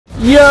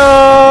Yo,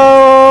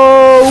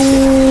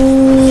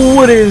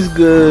 what is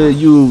good,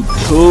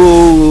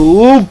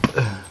 YouTube?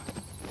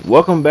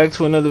 Welcome back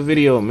to another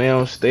video, man.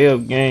 On Stay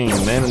Up Game,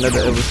 man. Another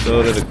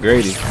episode of the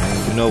greatest,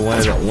 man. You know, one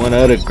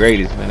of the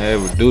greatest, man, that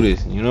ever do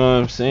this. You know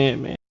what I'm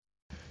saying, man?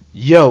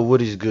 Yo,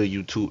 what is good,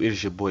 YouTube? It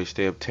is your boy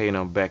Stay Up Tay, and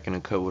I'm back in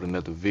the cut with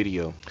another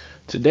video.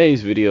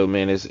 Today's video,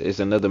 man, is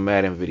another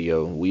Madden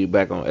video. We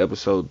back on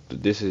episode.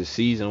 This is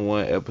season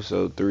 1,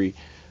 episode 3.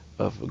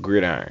 Of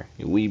Gridiron.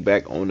 We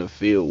back on the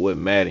field with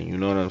Madden, you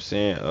know what I'm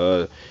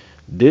saying?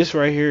 This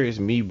right here is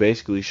me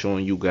basically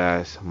showing you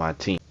guys my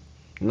team.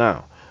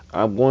 Now,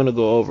 I'm going to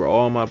go over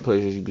all my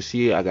players. As you can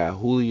see, I got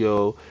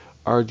Julio,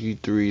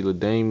 RG3,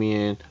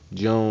 LaDamian,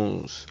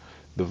 Jones,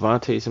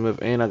 Devontae Smith,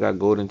 and I got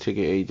golden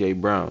ticket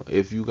AJ Brown.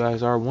 If you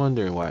guys are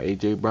wondering why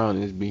AJ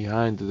Brown is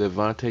behind the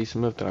Devontae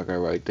Smith that I got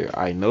right there,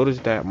 I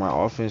noticed that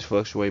my offense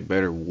fluctuate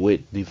better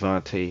with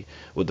Devontae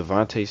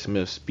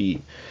Smith's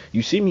speed.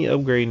 You see me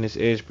upgrading this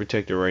edge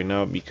protector right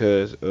now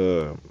because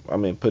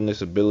putting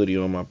this ability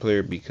on my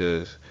player,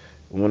 because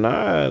when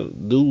I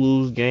do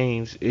lose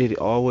games, it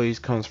always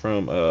comes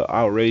from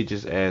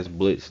outrageous ass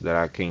blitz that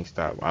I can't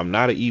stop. I'm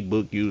not an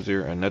ebook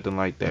user or nothing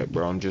like that,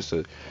 bro. I'm just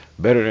a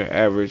better than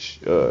average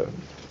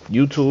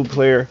YouTube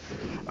player.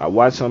 I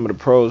watch some of the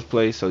pros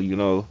play, so you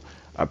know,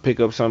 I pick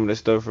up some of the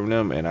stuff from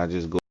them, and I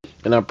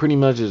pretty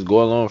much just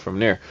go along from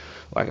there.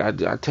 Like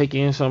I take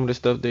in some of the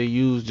stuff they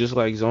use, just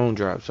like zone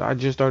drops. So I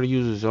just started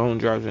using zone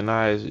drops, and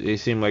it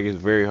seems like it's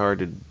very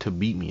hard to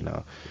beat me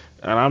now.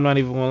 And I'm not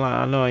even gonna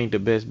lie, I know I ain't the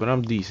best, but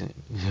I'm decent.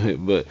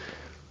 But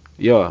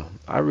yo,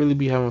 I really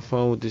be having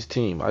fun with this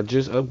team. I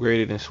just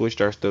upgraded and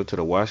switched our stuff to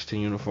the Washington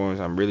uniforms.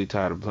 I'm really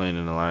tired of playing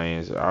in the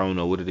Lions. I don't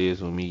know what it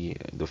is with me.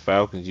 The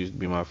Falcons used to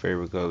be my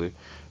favorite color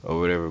or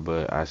whatever,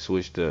 but I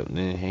switched up.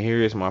 And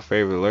here is my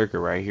favorite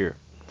lurker right here.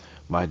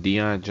 My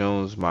Deion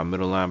Jones, my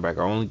middle linebacker.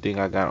 Only thing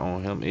I got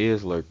on him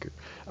is lurker.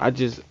 I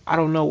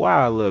don't know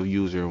why I love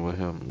using with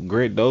him.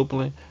 Grant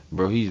Doplin,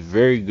 bro, he's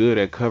very good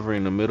at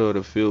covering the middle of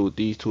the field with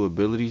these two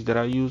abilities that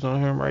I use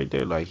on him right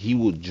there. Like, he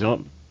will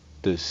jump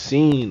the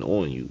scene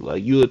on you.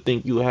 Like, you would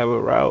think you have a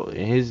route,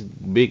 and his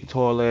big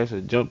tall ass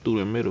will jump through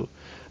the middle.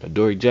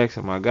 Dory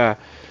Jackson, my guy,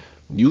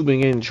 you've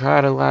been getting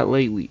tried a lot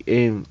lately,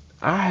 and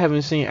I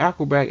haven't seen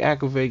Acrobat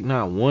activate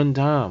not one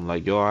time.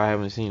 Like, yo, I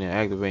haven't seen it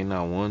activate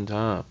not one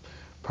time.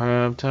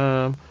 Prime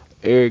time,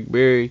 Eric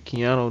Berry,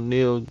 Keanu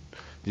Neal,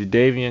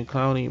 Jadeveon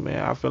Clowney,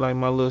 man, I feel like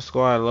my little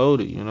squad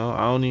loaded, you know.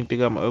 I don't even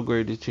think I'm gonna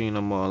upgrade this team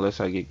no more unless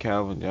I get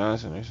Calvin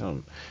Johnson or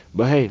something.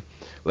 But hey,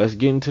 let's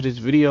get into this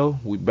video.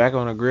 We back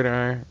on the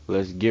gridiron.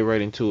 Let's get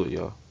right into it,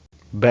 y'all.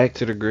 Back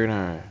to the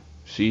gridiron.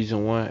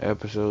 Season 1,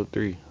 episode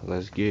 3.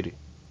 Let's get it.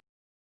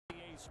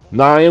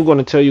 Now, I am going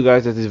to tell you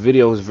guys that this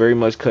video is very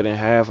much cut in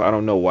half. I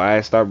don't know why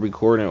I stopped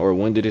recording or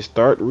when did it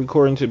start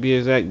recording, to be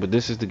exact, but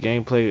this is the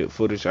gameplay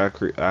footage I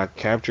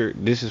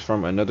captured. This is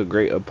from another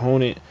great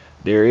opponent.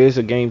 There is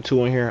a game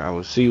 2 in here. I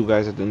will see you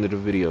guys at the end of the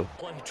video.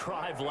 Play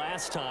drive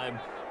last time.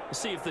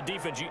 See if the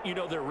defense, you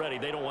know they're ready.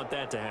 They don't want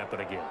that to happen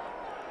again.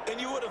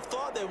 And you would have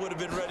thought they would have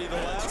been ready the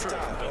last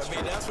time. I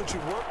mean, that's what you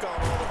work on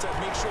all the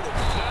time. Make sure that...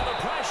 Now the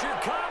pressure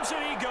comes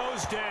and he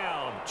goes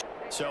down.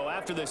 So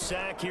after the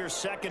sack, here's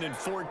 2nd and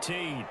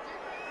 14.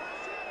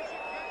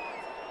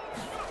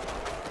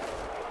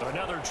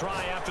 Another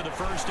try after the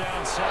first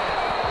down sack.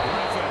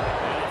 Griffin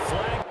and a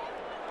flag.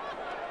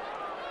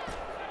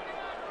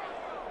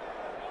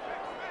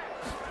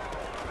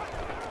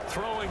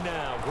 Throwing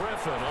now,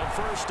 Griffin on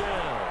 1st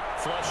down.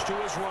 Flush to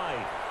his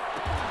right.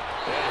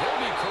 And he'll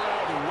be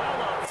corralled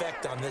well up.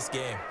 Effect on this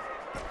game.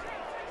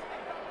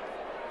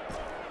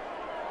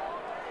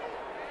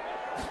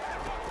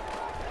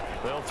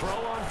 They'll throw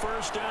on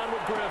 1st down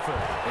with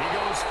Griffin. He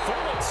goes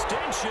full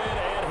extension,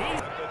 and he...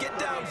 Get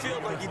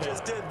downfield like he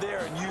just did there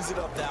and use it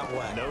up that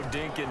way. No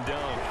dink and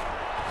dunk.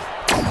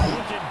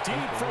 Looking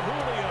deep for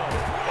Julio.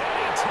 And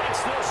he takes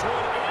this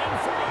one in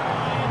for the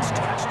Lions.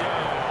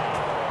 Touchdown.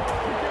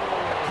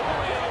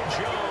 Julio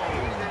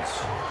Jones.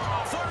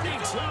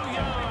 32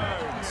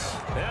 yards.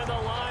 And the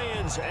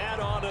Lions add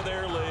on to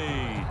their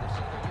lead.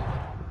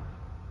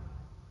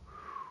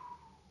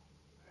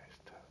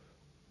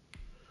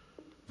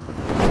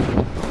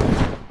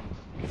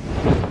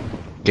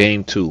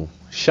 Game 2.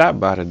 Shot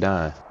by the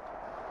dime.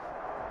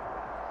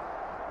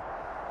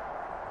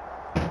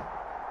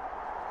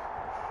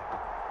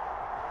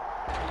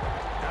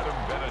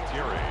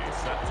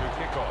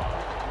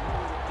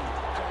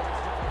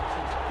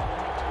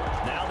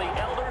 Now the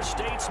elder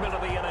statesman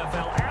of the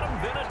NFL, Adam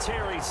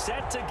Vinatieri,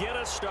 set to get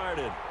us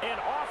started. And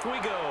off we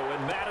go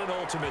in Madden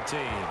Ultimate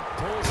Team.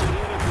 Pulls it in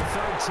at the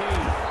 13.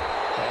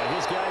 And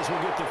his guys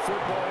will get the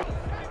football.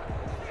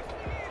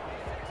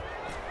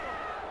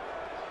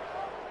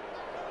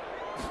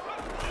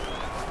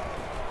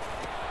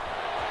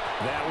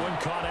 That one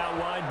caught out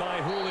wide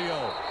by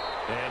Julio.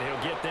 And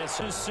he'll get this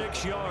to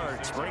 6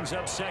 yards. Brings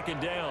up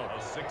 2nd down. A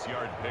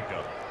 6-yard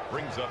pickup.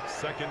 Brings up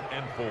 2nd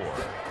and 4.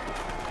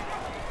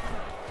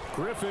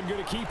 Griffin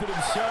going to keep it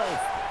himself.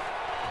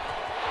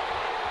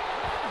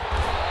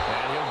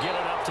 And he'll get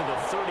it up up to the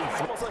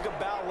 33. Almost like a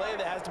ballet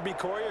that has to be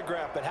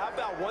choreographed. But how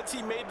about once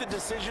he made the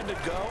decision to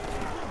go,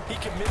 he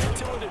committed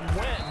to it and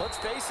went. Let's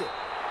face it.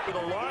 With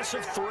a loss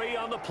of 3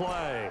 on the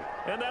play.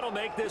 And that'll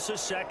make this a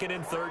 2nd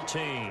and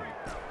 13.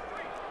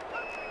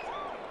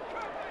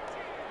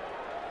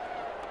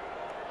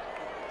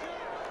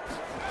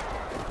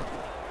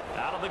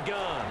 Out of the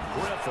gun,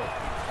 Griffin.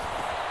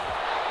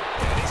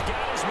 And he's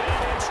got his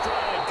man in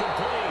stride,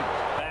 complete.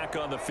 Back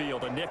on the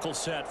field, a nickel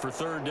set for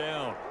 3rd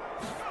down.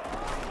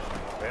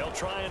 They'll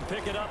try and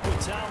pick it up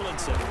with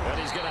Tomlinson. And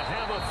he's going to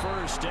have a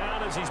 1st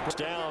down as he's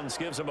downs.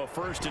 Gives him a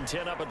 1st and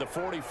 10 up at the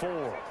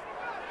 44.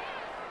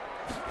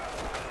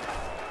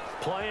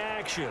 Play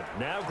action.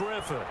 Now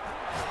Griffin.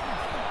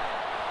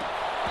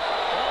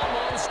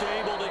 Almost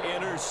able to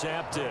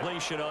intercept it.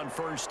 Completion on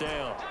 1st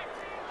down.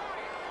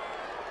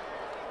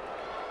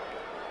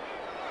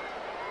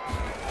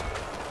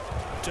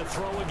 To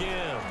throw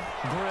again.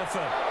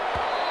 Griffin.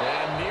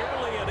 And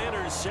nearly an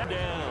intercept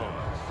down.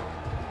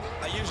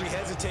 I usually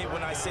hesitate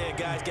when I say a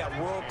guy's got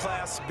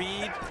world-class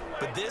speed,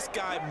 but this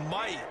guy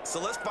might. So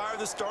let's fire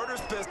the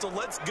starter's pistol.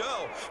 Let's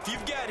go. If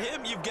you've got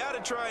him, you've got to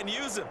try and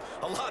use him.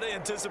 A lot of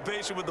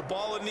anticipation with the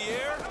ball in the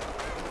air,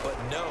 but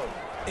no,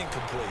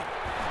 incomplete.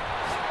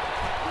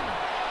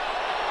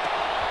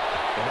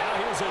 And now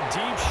here's a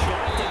deep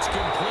shot that's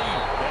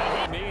complete.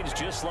 That means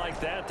just like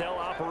that, they'll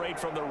operate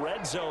from the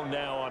red zone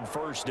now on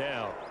 1st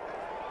down.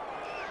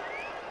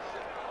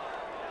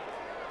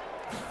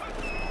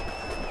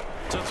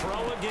 To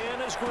throw again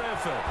is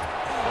Griffin.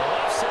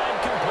 Left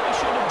side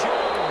completion to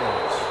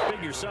Jones.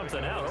 Figure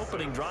something out.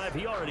 Opening drive,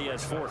 he already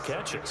has 4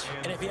 catches.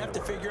 And if you have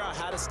to figure out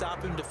how to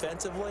stop him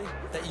defensively,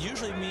 that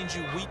usually means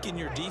you weaken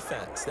your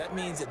defense. That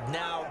means that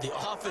now the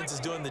offense is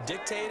doing the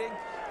dictating,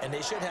 and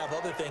they should have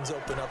other things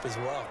open up as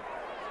well.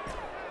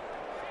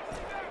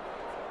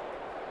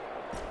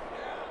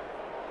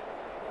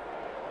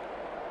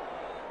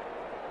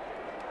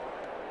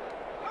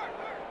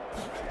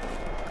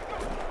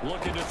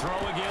 Looking to throw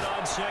again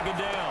on 2nd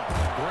down.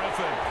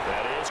 Griffin.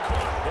 That is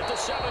caught at the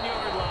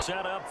 7-yard line.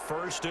 Set up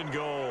 1st and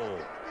goal.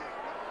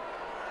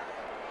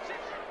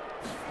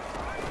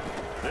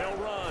 They'll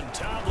run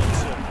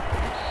Tomlinson.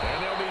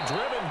 And they'll be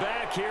driven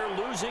back here,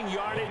 losing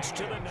yardage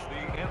to the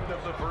end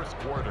of the 1st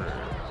quarter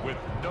with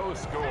no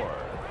score.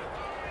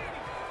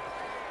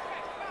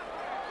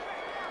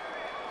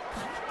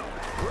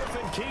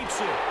 Griffin keeps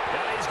it.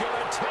 Now he's going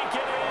to take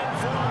it in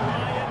for a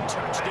Lion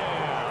touchdown.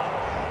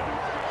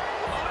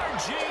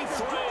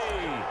 RG3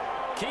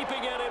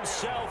 keeping it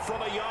himself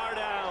from a yard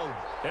out.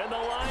 And the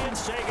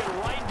Lions take it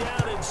right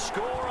down and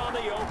score on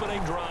the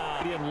opening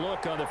drive. And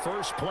look on the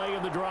first play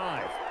of the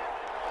drive.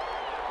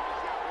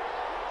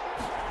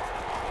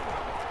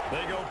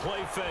 They go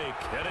play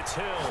fake, and it's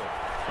Hill.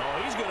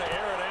 Oh, he's going to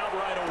air it out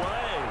right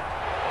away.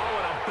 Oh,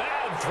 and a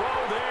bad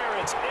throw there.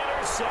 It's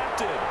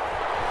intercepted.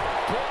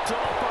 Picked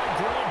off by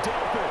Grant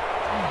Delpit.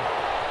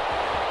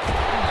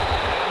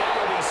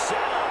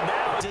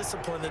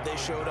 Discipline that they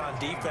showed on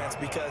defense,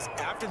 because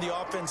after the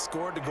offense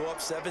scored to go up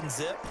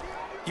 7-zip,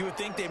 you would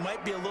think they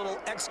might be a little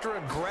extra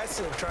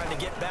aggressive trying to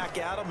get back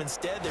at them.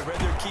 Instead, they read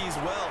their keys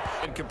well.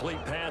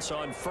 Incomplete pass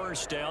on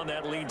 1st down.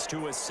 That leads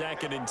to a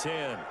 2nd and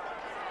 10.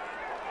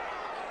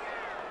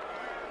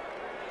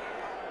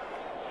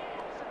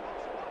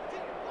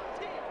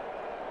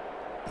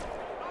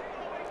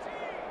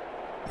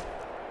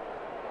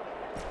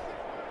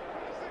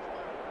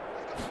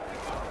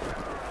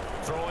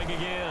 Throwing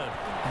again.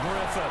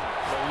 Griffin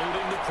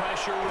eluding the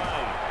pressure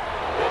right.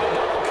 And a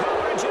double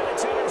coverage, and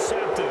it's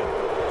intercepted.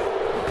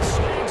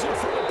 Snags it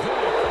for the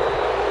pick.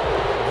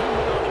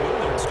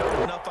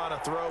 Enough on a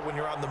throw when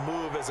you're on the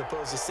move as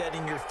opposed to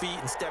setting your feet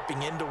and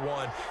stepping into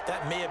one.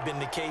 That may have been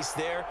the case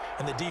there,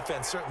 and the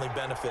defense certainly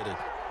benefited.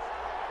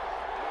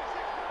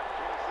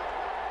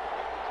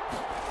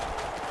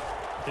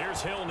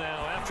 Here's Hill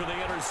now after the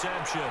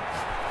interception.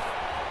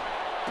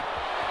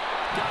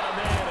 Got a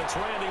man. It's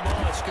Randy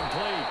Moss,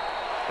 complete.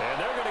 And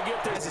they're going to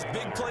get this. His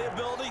big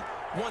playability,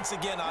 once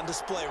again on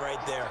display right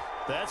there.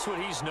 That's what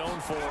he's known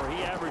for.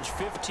 He averaged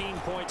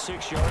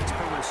 15.6 yards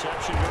per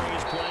reception during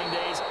his playing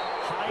days.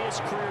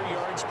 Highest career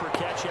yards per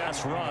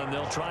catch-ass run.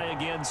 They'll try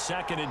again,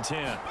 2nd and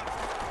 10.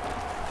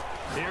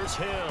 Here's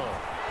Hill.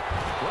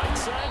 Right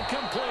side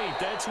complete.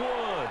 That's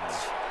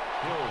Woods.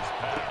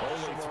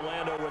 Only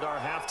Orlando with our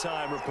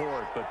halftime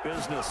report, but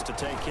business to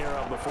take care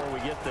of before we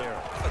get there.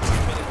 A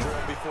 2-minute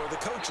drill before the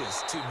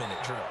coach's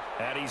 2-minute drill.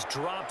 And he's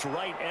dropped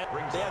right at...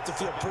 They have to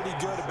feel pretty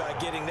good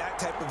about getting that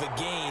type of a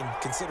gain,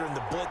 considering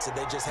the blitz that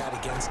they just had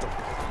against them.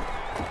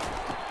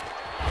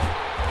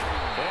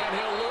 And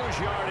he'll lose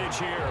yardage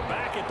here.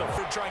 Back at the...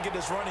 Try and get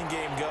this running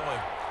game going.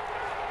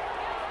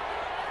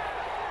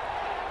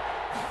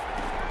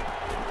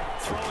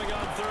 Throwing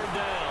on 3rd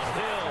down.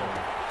 Hill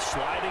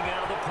sliding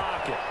out of the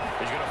pocket.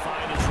 He's going to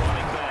find his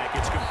running back.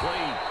 It's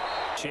complete.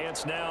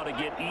 Chance now to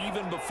get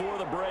even before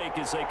the break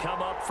as they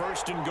come up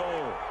 1st and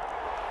goal.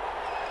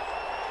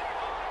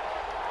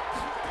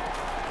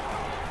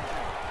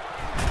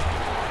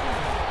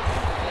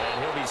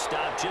 And he'll be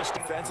stopped just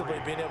Defensively,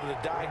 being able to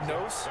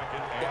diagnose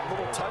that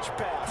little touch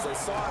pass. They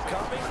saw it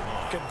coming,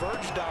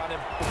 converged on him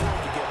before he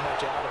could get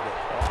much out of it.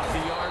 Off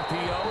the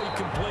RPO, he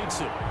completes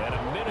it. And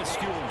a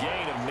minuscule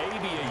gain of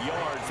maybe a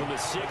yard from the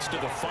 6 to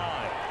the 5.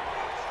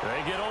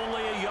 They get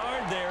only a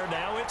yard there.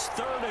 Now it's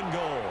 3rd and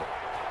goal.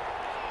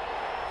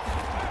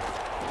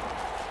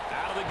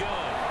 Out of the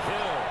gun,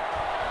 Hill.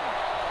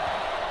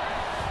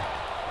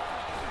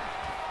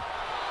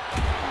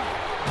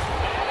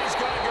 And he's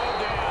going to go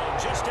down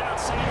just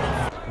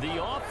outside.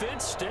 The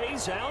offense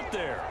stays out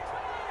there.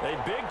 A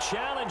big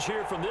challenge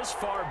here from this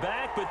far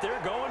back, but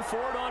they're going for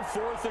it on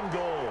 4th and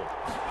goal.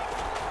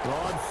 Well,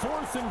 on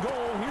 4th and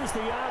goal, here's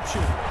the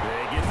option.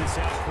 They get this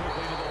out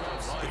quickly to the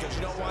left side. Because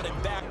you don't want him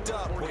backed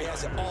up where he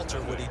has to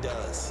alter what he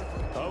does.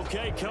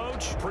 Okay,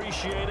 Coach.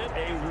 Appreciate it.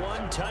 A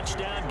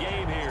 1-touchdown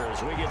game here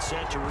as we get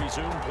set to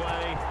resume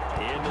play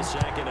in the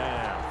 2nd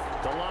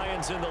half. The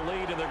Lions in the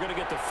lead, and they're going to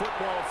get the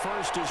football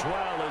first as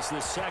well as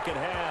the 2nd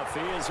half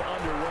is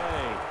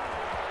underway.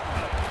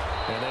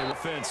 And they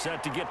defense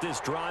set to get this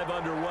drive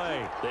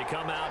underway. They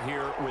come out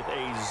here with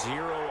a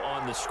 0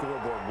 on the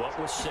scoreboard. What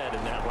was said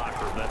in that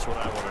locker room? That's what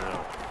I want to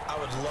know. I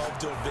would love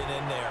to have been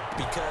in there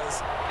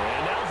because...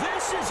 And now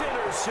this is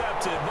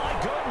intercepted. My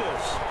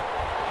goodness.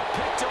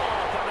 Picked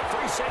off on a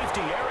free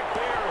safety, Eric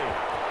Berry.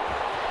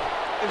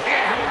 And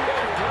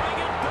bring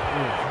it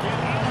back.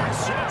 An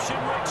interception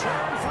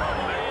return for a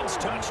Lions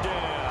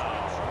touchdown.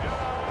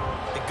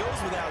 It goes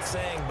without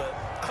saying, but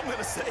I'm going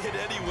to say it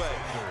anyway.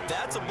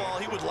 That's a ball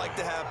he would like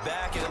to have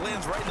back, and it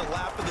lands right in the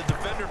lap of the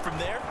defender from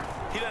there.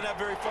 He doesn't have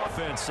very far.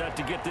 Offense set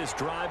to get this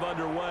drive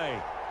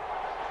underway.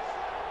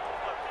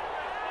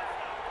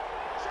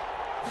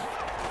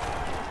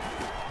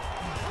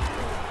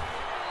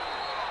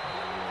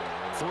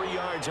 Three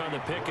yards on the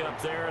pickup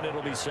there, and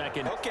it'll be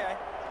 2nd. Okay,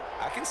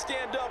 I can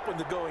stand up when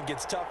the going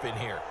gets tough in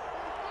here.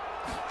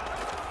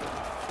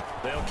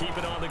 They'll keep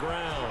it on the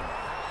ground.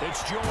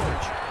 It's George.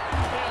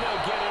 And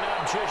they'll get it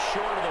up just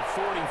short of the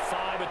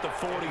 45 at the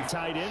 40.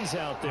 Tight ends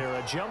out there,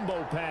 a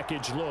jumbo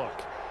package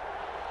look.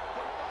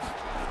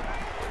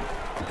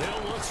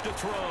 Hill looks to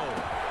throw.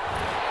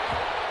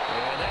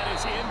 And that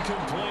is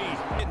incomplete.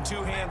 Getting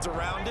 2 hands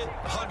around it,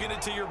 hugging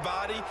it to your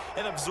body,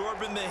 and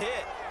absorbing the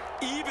hit.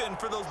 Even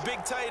for those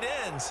big tight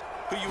ends,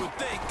 who you would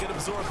think could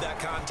absorb that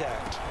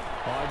contact.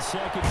 On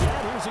 2nd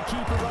down, here's a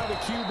keeper by the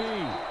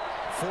QB.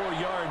 4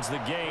 yards the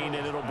gain,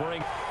 and it'll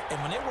bring...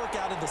 And when they work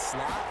out of the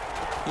slot,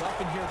 you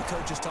often hear the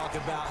coaches talk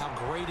about how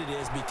great it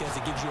is because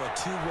it gives you a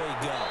 2-way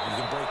go. You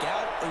can break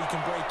out or you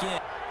can break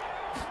in.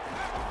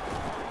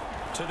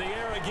 To the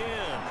air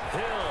again,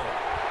 Hill.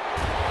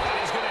 And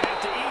he's going to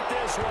have to eat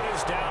this one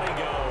as down he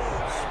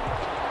goes.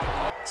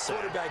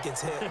 Quarterback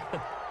gets hit.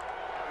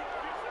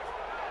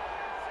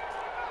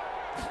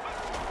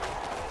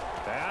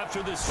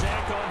 After the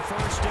sack on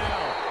 1st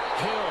down,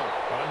 Hill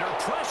under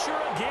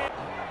pressure again.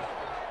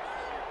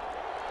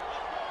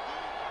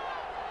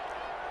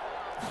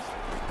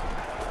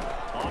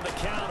 On the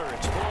counter,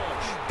 it's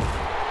Bush.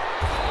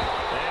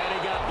 And he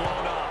got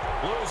blown up.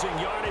 Losing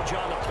yardage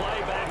on the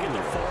play back at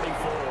the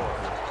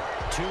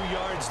 44. 2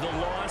 yards the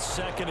loss,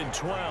 2nd and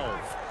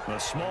 12. A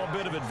small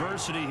bit of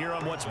adversity here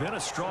on what's been a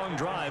strong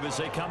drive as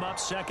they come up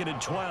 2nd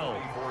and 12.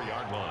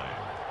 4-yard line.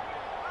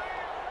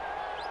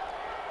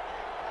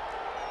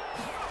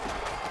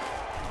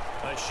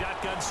 A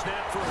shotgun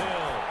snap for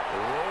Hill.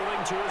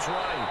 Rolling to his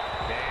right.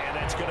 And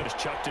that's going to have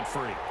chucked it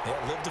free.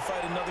 Yeah, live to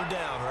fight another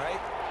down, right?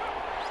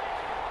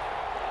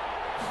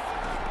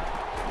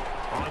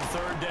 On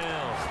 3rd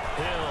down,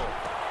 Hill.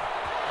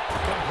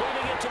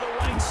 Completing it to the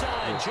right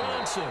side,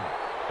 Johnson.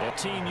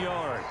 18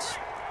 yards.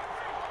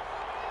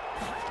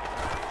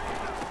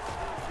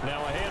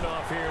 Now a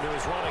handoff here to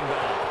his running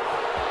back.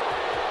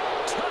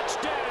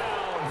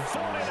 Touchdown,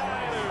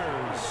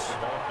 49ers.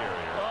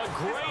 A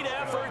great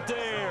effort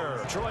there.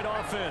 Detroit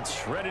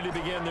offense ready to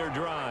begin their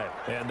drive.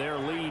 And their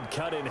lead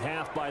cut in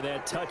half by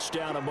that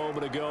touchdown a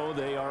moment ago.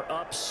 They are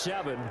up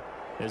 7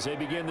 as they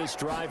begin this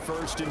drive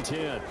 1st and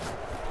 10.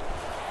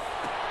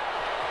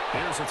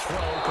 Here's a throw,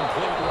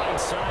 complete right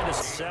side to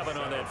 7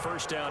 on that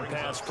 1st down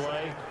pass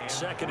play.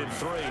 2nd and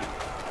 3.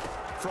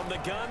 From the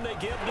gun, they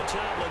give to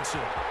Tomlinson.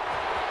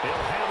 He'll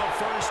have a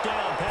 1st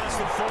down past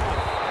the 40.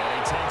 And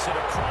he takes it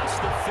across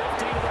the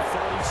 50 to the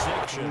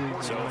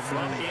 46. So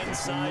from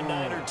inside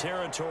Niner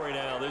territory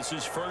now, this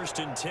is 1st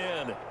and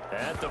 10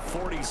 at the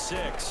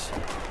 46.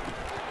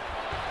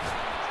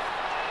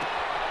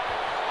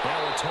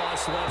 Now a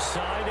toss left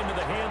side into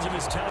the hands of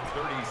his top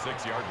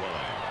 36-yard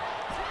line.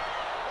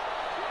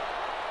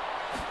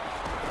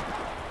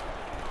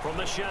 From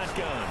the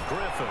shotgun,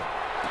 Griffin.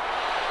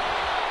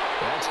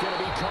 That's going to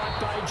be caught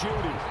by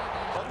Judy.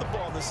 Run the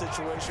ball in this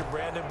situation,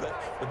 Brandon, but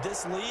with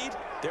this lead,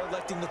 they're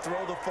electing to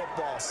throw the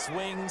football.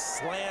 Swings,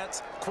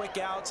 slants, quick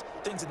outs,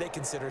 things that they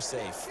consider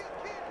safe.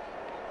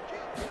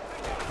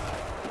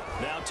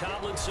 Now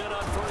Tomlinson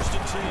on 1st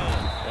and 10.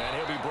 And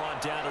he'll be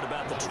brought down at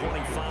about the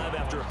 25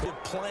 after a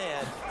Good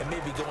plan and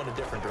maybe go in a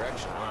different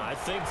direction. I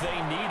think they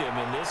need him,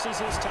 and this is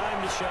his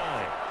time to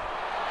shine.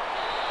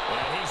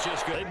 And he's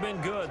just good. They've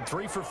been good.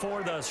 3 for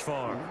 4 thus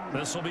far.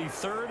 This will be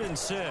 3rd and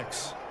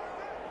 6.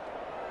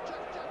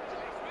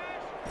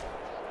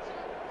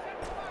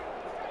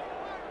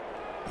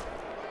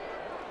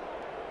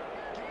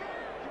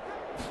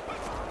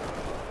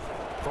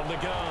 From the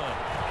gun,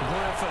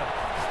 Griffin.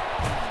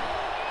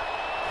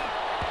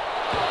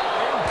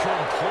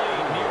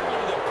 Incomplete.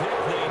 Nearly the pick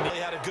they need. They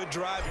had a good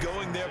drive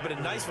going there, but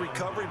a nice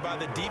recovery by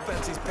the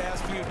defense these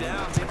past few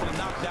downs. Able to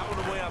knock that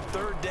one away on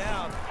 3rd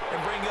down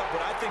and bring up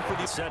what I think for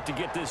the set to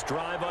get this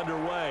drive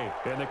underway.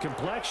 And the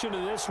complexion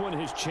of this one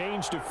has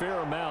changed a fair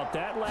amount.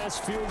 That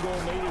last field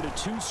goal made it a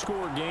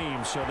 2-score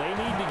game, so they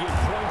need to get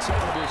points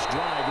out of this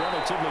drive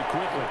relatively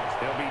quickly.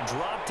 They'll be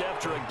dropped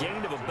after a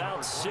gain of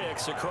about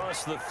 6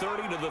 across the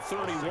 30 to the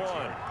 31.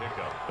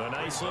 A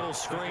nice little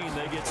screen.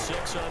 They get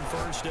 6 on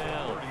 1st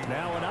down.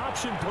 Now an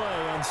option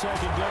play on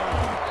 2nd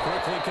down.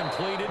 Quickly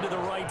completed to the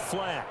right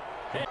flat.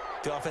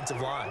 The offensive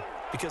line.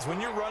 Because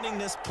when you're running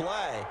this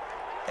play,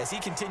 as he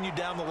continued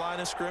down the line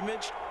of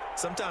scrimmage,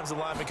 sometimes the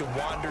lineman can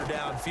wander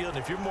downfield. And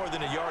if you're more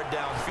than a yard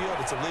downfield,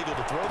 it's illegal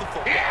to throw the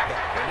football back.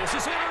 And this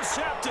is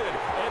intercepted,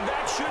 and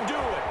that should do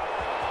it.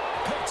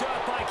 Picked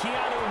up by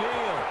Keanu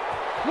Neal.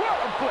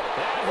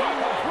 And he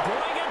will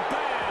bring it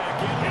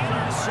back. An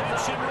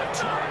interception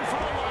return for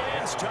the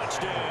Lions.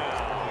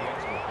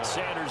 Touchdown.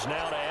 Sanders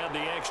now to add the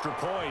extra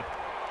point.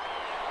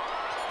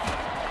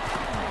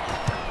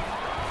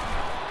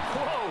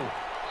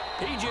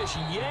 Whoa. He just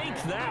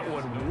yanked that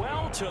one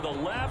well to the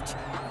left,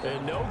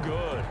 and no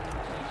good.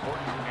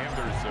 Morton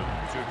Anderson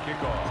to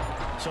kick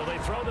off. So they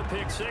throw the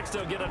pick 6.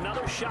 They'll get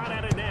another shot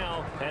at it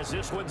now as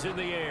this one's in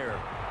the air.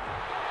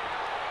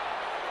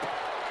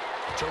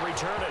 To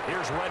return it,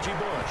 here's Reggie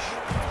Bush.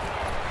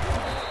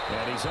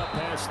 And he's up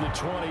past the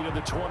 20 to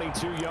the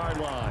 22-yard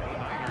line. The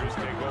Niners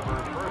take over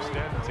 1st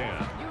and 10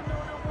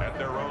 at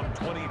their own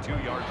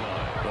 22-yard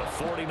line. The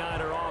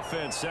 49er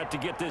offense set to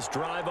get this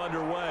drive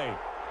underway.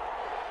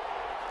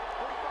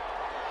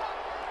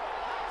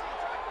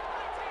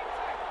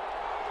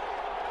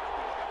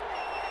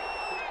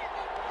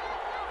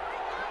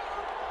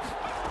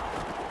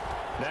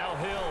 Now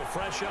Hill,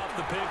 fresh off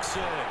the pick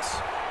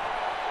 6.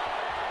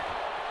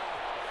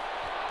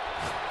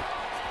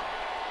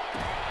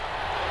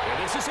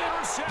 And this is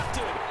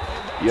intercepted.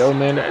 Yo,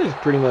 man, that is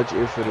pretty much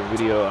it for the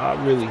video. I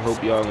really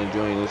hope y'all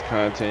enjoying this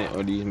content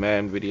or these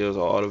Madden videos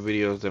or all the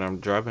videos that I'm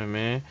dropping,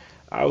 man.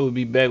 I will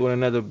be back with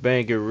another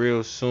banger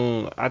real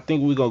soon. I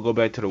think we're going to go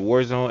back to the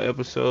Warzone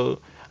episode.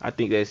 I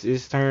think that's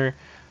his turn.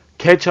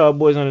 Catch y'all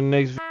boys on the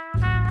next video.